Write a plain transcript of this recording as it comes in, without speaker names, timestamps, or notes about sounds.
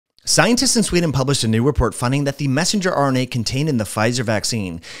Scientists in Sweden published a new report finding that the messenger RNA contained in the Pfizer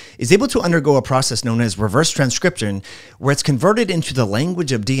vaccine is able to undergo a process known as reverse transcription, where it's converted into the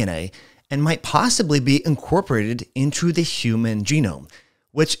language of DNA and might possibly be incorporated into the human genome,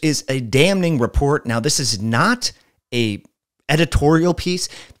 which is a damning report. Now, this is not a editorial piece.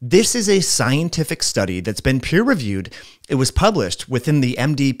 This is a scientific study that's been peer-reviewed. It was published within the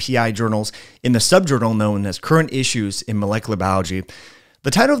MD-PI journals in the subjournal known as Current Issues in Molecular Biology. The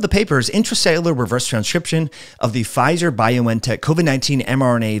title of the paper is Intracellular Reverse Transcription of the Pfizer-BioNTech COVID-19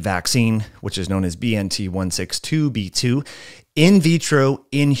 mRNA Vaccine, which is known as BNT162b2, in vitro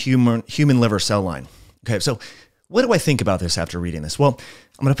in human liver cell line. Okay, so what do I think about this after reading this? Well,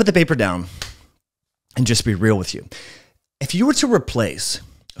 I'm going to put the paper down and just be real with you. If you were to replace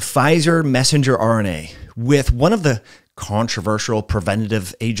Pfizer messenger RNA with one of the controversial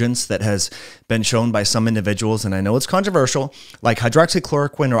preventative agents that has been shown by some individuals, and I know it's controversial, like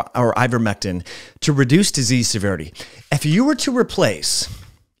hydroxychloroquine or ivermectin, to reduce disease severity. If you were to replace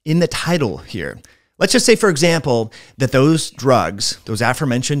in the title here, let's just say, for example, that those drugs, those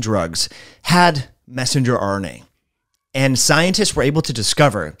aforementioned drugs, had messenger RNA, and scientists were able to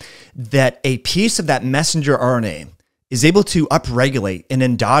discover that a piece of that messenger RNA is able to upregulate an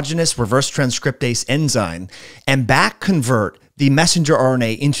endogenous reverse transcriptase enzyme and back convert the messenger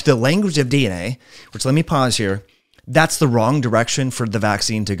RNA into the language of DNA, which, let me pause here, that's the wrong direction for the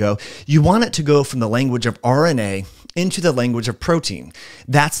vaccine to go. You want it to go from the language of RNA into the language of protein.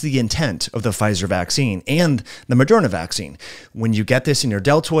 That's the intent of the Pfizer vaccine and the Moderna vaccine. When you get this in your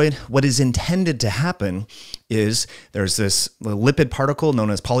deltoid, what is intended to happen is there's this lipid particle known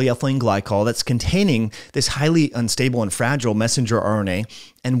as polyethylene glycol that's containing this highly unstable and fragile messenger RNA.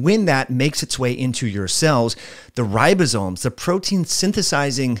 And when that makes its way into your cells, the ribosomes, the protein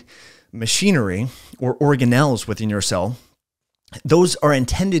synthesizing machinery or organelles within your cell, those are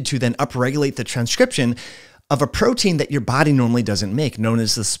intended to then upregulate the transcription of a protein that your body normally doesn't make, known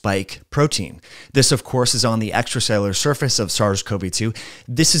as the spike protein. This, of course, is on the extracellular surface of SARS-CoV-2.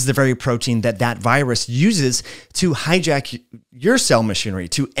 This is the very protein that that virus uses to hijack your cell machinery,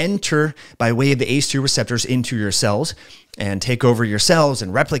 to enter by way of the ACE2 receptors into your cells and take over your cells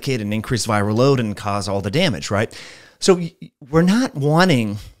and replicate and increase viral load and cause all the damage, right? So we're not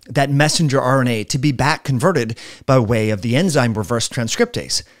wanting that messenger RNA to be back converted by way of the enzyme reverse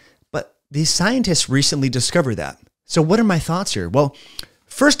transcriptase. These scientists recently discovered that. So what are my thoughts here? Well,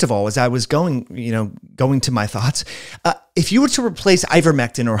 first of all, as I was going to my thoughts, if you were to replace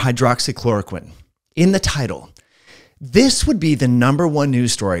ivermectin or hydroxychloroquine in the title, this would be the #1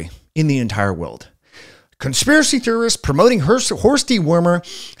 news story in the entire world. Conspiracy theorists promoting horse dewormer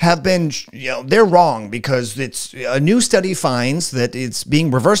have been, they're wrong because it's a new study finds that it's being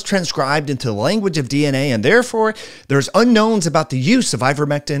reverse transcribed into the language of DNA, and therefore there's unknowns about the use of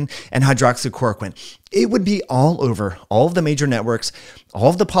ivermectin and hydroxychloroquine. It would be all over all of the major networks, all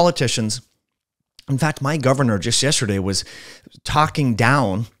of the politicians. In fact, my governor just yesterday was talking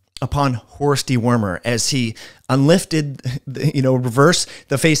down upon horse dewormer as he unlifted, reverse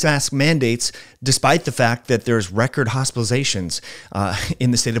the face mask mandates, despite the fact that there's record hospitalizations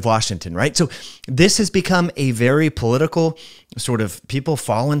in the state of Washington, right? So this has become a very political sort of, people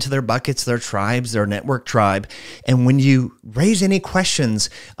fall into their buckets, their tribes, their network tribe. And when you raise any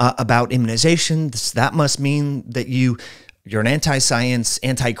questions about immunization, that must mean that you're an anti-science,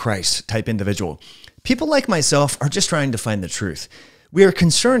 anti-Christ type individual. People like myself are just trying to find the truth. We are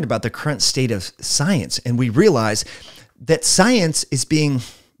concerned about the current state of science, and we realize that science is being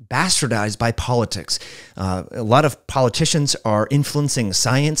bastardized by politics. A lot of politicians are influencing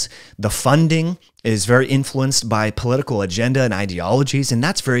science. The funding is very influenced by political agenda and ideologies, and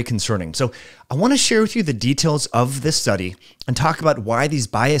that's very concerning. So I want to share with you the details of this study and talk about why these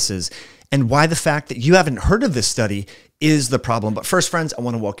biases and why the fact that you haven't heard of this study is the problem. But first, friends, I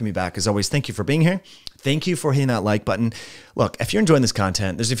want to welcome you back. As always, thank you for being here. Thank you for hitting that like button. Look, if you're enjoying this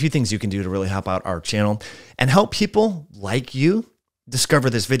content, there's a few things you can do to really help out our channel and help people like you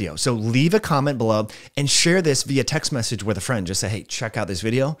discover this video. So leave a comment below and share this via text message with a friend. Just say, hey, check out this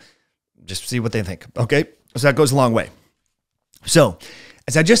video. Just see what they think. Okay? So that goes a long way. So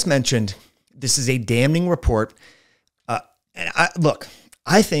as I just mentioned, this is a damning report. Look,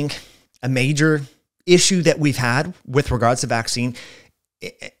 I think a major issue that we've had with regards to vaccine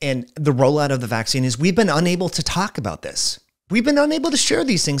and the rollout of the vaccine is we've been unable to talk about this. We've been unable to share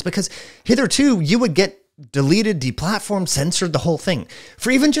these things because hitherto you would get deleted, deplatformed, censored, the whole thing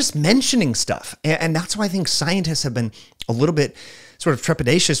for even just mentioning stuff. And that's why I think scientists have been a little bit sort of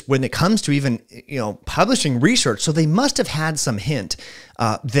trepidatious when it comes to even, publishing research. So they must have had some hint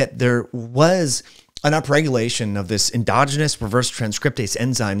that there was an upregulation of this endogenous reverse transcriptase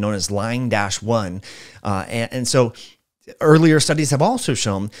enzyme known as LINE-1. And so earlier studies have also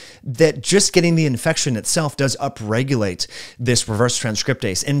shown that just getting the infection itself does upregulate this reverse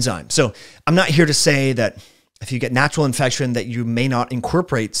transcriptase enzyme. So I'm not here to say that if you get natural infection that you may not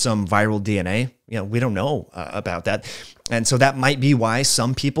incorporate some viral DNA. You know, we don't know about that. And so that might be why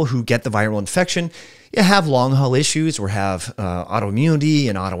some people who get the viral infection have long haul issues or have autoimmunity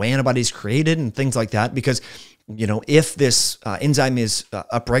and autoantibodies created and things like that. Because, you know, if this enzyme is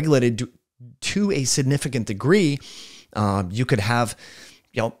upregulated to a significant degree, you could have,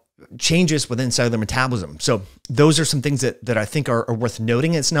 you know, changes within cellular metabolism. So those are some things that I think are worth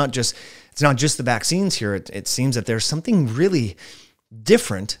noting. It's not just the vaccines here. It seems that there's something really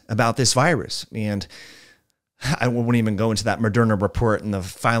different about this virus. And I won't even go into that Moderna report and the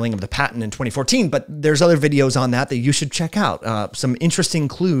filing of the patent in 2014, but there's other videos on that you should check out. Some interesting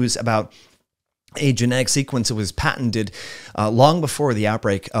clues about a genetic sequence that was patented long before the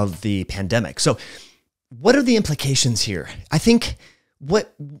outbreak of the pandemic. So what are the implications here? I think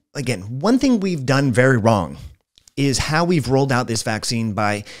one thing we've done very wrong is how we've rolled out this vaccine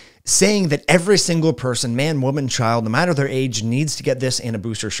by saying that every single person, man, woman, child, no matter their age, needs to get this and a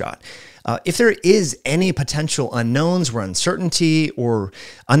booster shot. If there is any potential unknowns or uncertainty or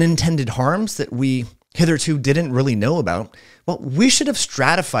unintended harms that we hitherto didn't really know about, well, we should have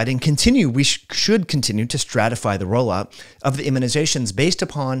stratified and should continue to stratify the rollout of the immunizations based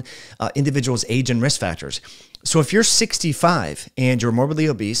upon individuals' age and risk factors. So if you're 65 and you're morbidly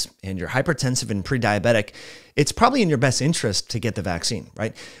obese and you're hypertensive and pre-diabetic, it's probably in your best interest to get the vaccine,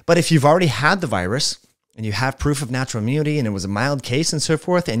 right? But if you've already had the virus and you have proof of natural immunity and it was a mild case and so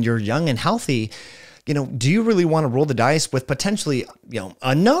forth, and you're young and healthy, you know, do you really want to roll the dice with potentially, you know,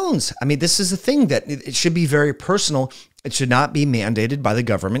 unknowns? I mean, this is a thing that it should be very personal. It should not be mandated by the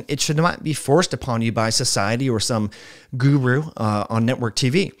government. It should not be forced upon you by society or some guru on network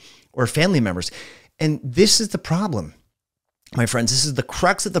TV or family members. And this is the problem, my friends. This is the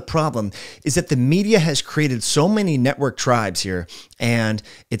crux of the problem, is that the media has created so many network tribes here, and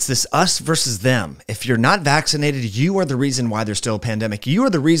it's this us versus them. If you're not vaccinated, you are the reason why there's still a pandemic. You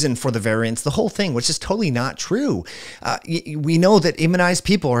are the reason for the variants, the whole thing, which is totally not true. We know that immunized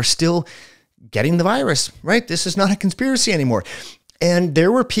people are still getting the virus, right? This is not a conspiracy anymore. And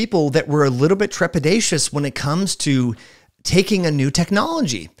there were people that were a little bit trepidatious when it comes to taking a new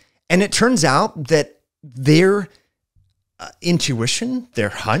technology. And it turns out that their intuition, their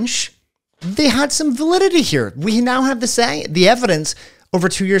hunch, they had some validity here. We now have the evidence over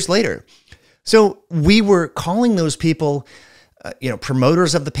 2 years later. So we were calling those people,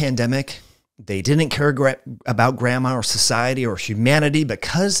 promoters of the pandemic. They didn't care about grandma or society or humanity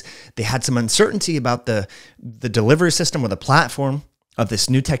because they had some uncertainty about the delivery system or the platform of this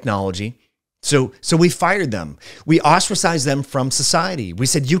new technology. So we fired them. We ostracized them from society. We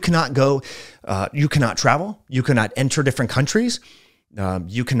said, you cannot go, you cannot travel, you cannot enter different countries,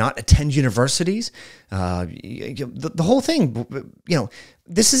 you cannot attend universities. The whole thing,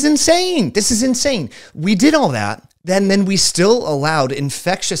 this is insane. This is insane. We did all that. Then we still allowed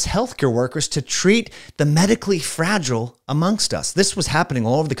infectious healthcare workers to treat the medically fragile amongst us. This was happening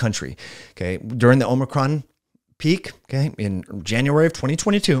all over the country. Okay, during the Omicron peak, okay, in January of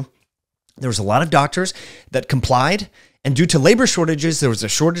 2022. There was a lot of doctors that complied, and due to labor shortages, there was a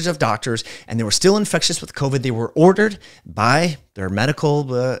shortage of doctors, and they were still infectious with COVID. They were ordered by their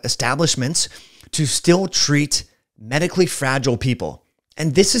medical establishments to still treat medically fragile people.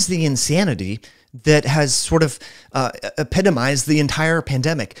 And this is the insanity that has sort of epitomized the entire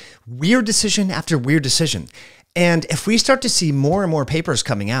pandemic. Weird decision after weird decision. And if we start to see more and more papers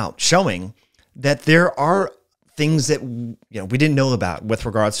coming out showing that there are things that we didn't know about with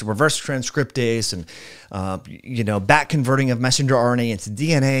regards to reverse transcriptase and back converting of messenger RNA into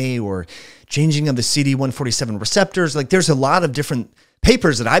DNA or changing of the CD147 receptors. Like, there's a lot of different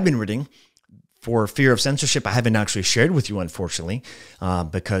papers that I've been reading. For fear of censorship, I haven't actually shared with you, unfortunately,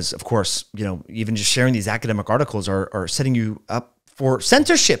 because of course, even just sharing these academic articles are setting you up for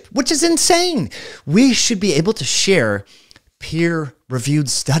censorship, which is insane. We should be able to share peer-reviewed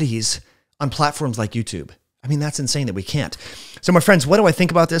studies on platforms like YouTube. I mean, that's insane that we can't. So my friends, what do I think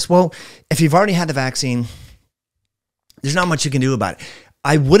about this? Well, if you've already had the vaccine, there's not much you can do about it.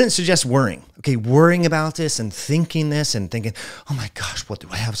 I wouldn't suggest worrying, okay? Worrying about this and thinking, oh my gosh, what do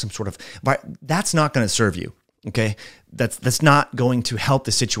I have, some sort of virus? That's not going to serve you, okay? That's not going to help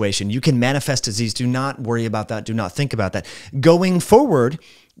the situation. You can manifest disease. Do not worry about that. Do not think about that. Going forward,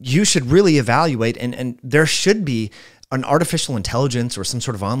 you should really evaluate, and there should be an artificial intelligence or some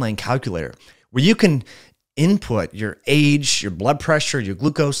sort of online calculator where you can input, your age, your blood pressure, your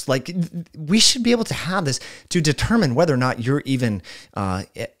glucose. Like, we should be able to have this to determine whether or not you're even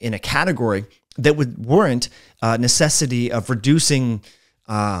in a category that would warrant necessity of reducing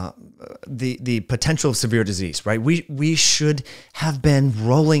the potential of severe disease, right? We should have been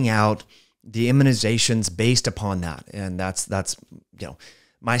rolling out the immunizations based upon that. And that's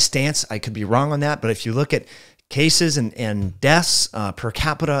my stance. I could be wrong on that, but if you look at cases and deaths per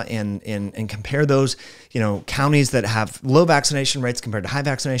capita and compare those, counties that have low vaccination rates compared to high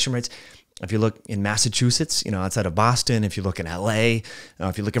vaccination rates. If you look in Massachusetts, outside of Boston, if you look in LA,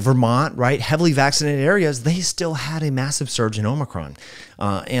 if you look at Vermont, right, heavily vaccinated areas, they still had a massive surge in Omicron.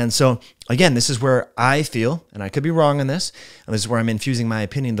 And so, again, this is where I feel, and I could be wrong on this, and this is where I'm infusing my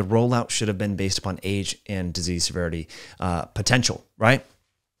opinion, the rollout should have been based upon age and disease severity potential, right?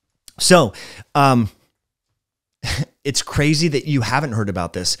 So, it's crazy that you haven't heard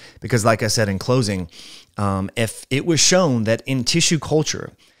about this because, like I said in closing, if it was shown that in tissue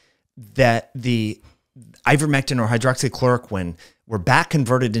culture that the ivermectin or hydroxychloroquine were back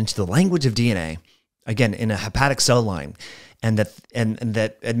converted into the language of DNA, again, in a hepatic cell line, and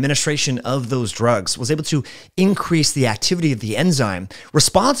that administration of those drugs was able to increase the activity of the enzyme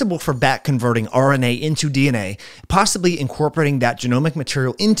responsible for back converting RNA into DNA, possibly incorporating that genomic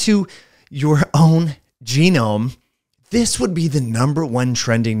material into your own genome, this would be the #1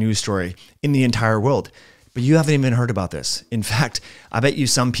 trending news story in the entire world. But you haven't even heard about this. In fact, I bet you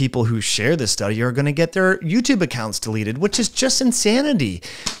some people who share this study are going to get their YouTube accounts deleted, which is just insanity.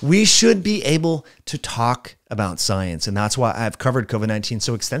 We should be able to talk about science. And that's why I've covered COVID-19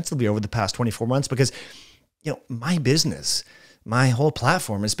 so extensively over the past 24 months, because my business, my whole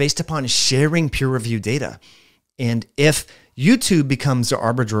platform is based upon sharing peer-reviewed data. And if YouTube becomes the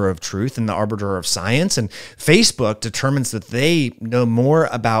arbiter of truth and the arbiter of science, and Facebook determines that they know more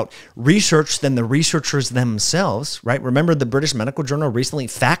about research than the researchers themselves, right? Remember the British Medical Journal recently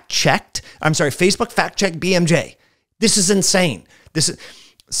Facebook fact-checked BMJ. This is insane. This is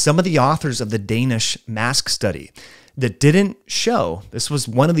some of the authors of the Danish mask study that didn't show, this was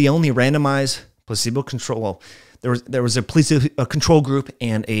one of the only randomized placebo control, well, there was a placebo control group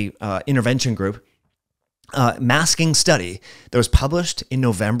and a intervention group, masking study that was published in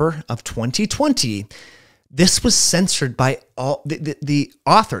November of 2020. This was censored by all the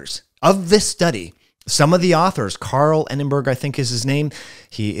authors of this study. Some of the authors, Carl Enenberg, I think is his name.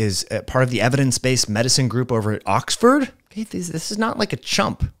 He is part of the evidence-based medicine group over at Oxford. Okay, this is not like a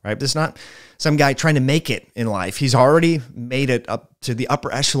chump, right? This is not some guy trying to make it in life. He's already made it up to the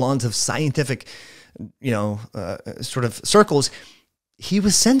upper echelons of scientific, sort of circles. He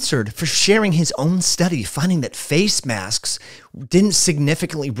was censored for sharing his own study, finding that face masks didn't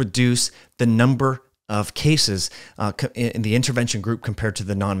significantly reduce the number of cases in the intervention group compared to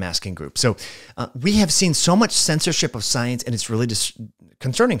the non-masking group. So we have seen so much censorship of science, and it's really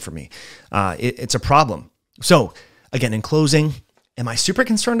concerning for me. It's a problem. So again, in closing, am I super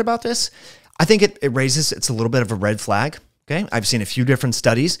concerned about this? I think it's a little bit of a red flag. Okay, I've seen a few different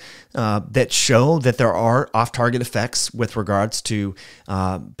studies that show that there are off-target effects with regards to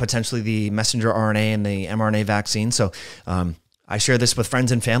potentially the messenger RNA and the mRNA vaccine. So I share this with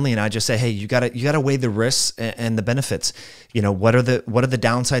friends and family, and I just say, hey, you gotta weigh the risks and the benefits. What are the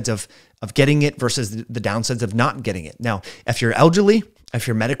downsides of getting it versus the downsides of not getting it? Now, if you're elderly, if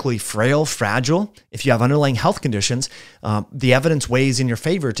you're medically frail, fragile, if you have underlying health conditions, the evidence weighs in your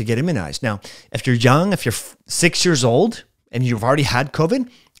favor to get immunized. Now, if you're young, if you're 6 years old, and you've already had COVID,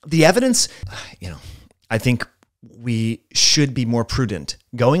 the evidence, I think we should be more prudent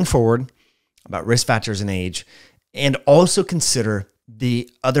going forward about risk factors and age, and also consider the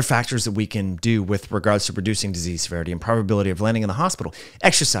other factors that we can do with regards to reducing disease severity and probability of landing in the hospital.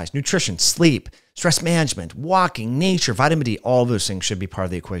 Exercise, nutrition, sleep, stress management, walking, nature, vitamin D, all those things should be part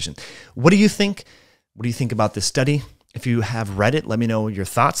of the equation. What do you think? What do you think about this study? If you have read it, let me know your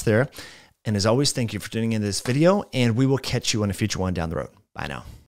thoughts there. And as always, thank you for tuning in this video, and we will catch you on a future one down the road. Bye now.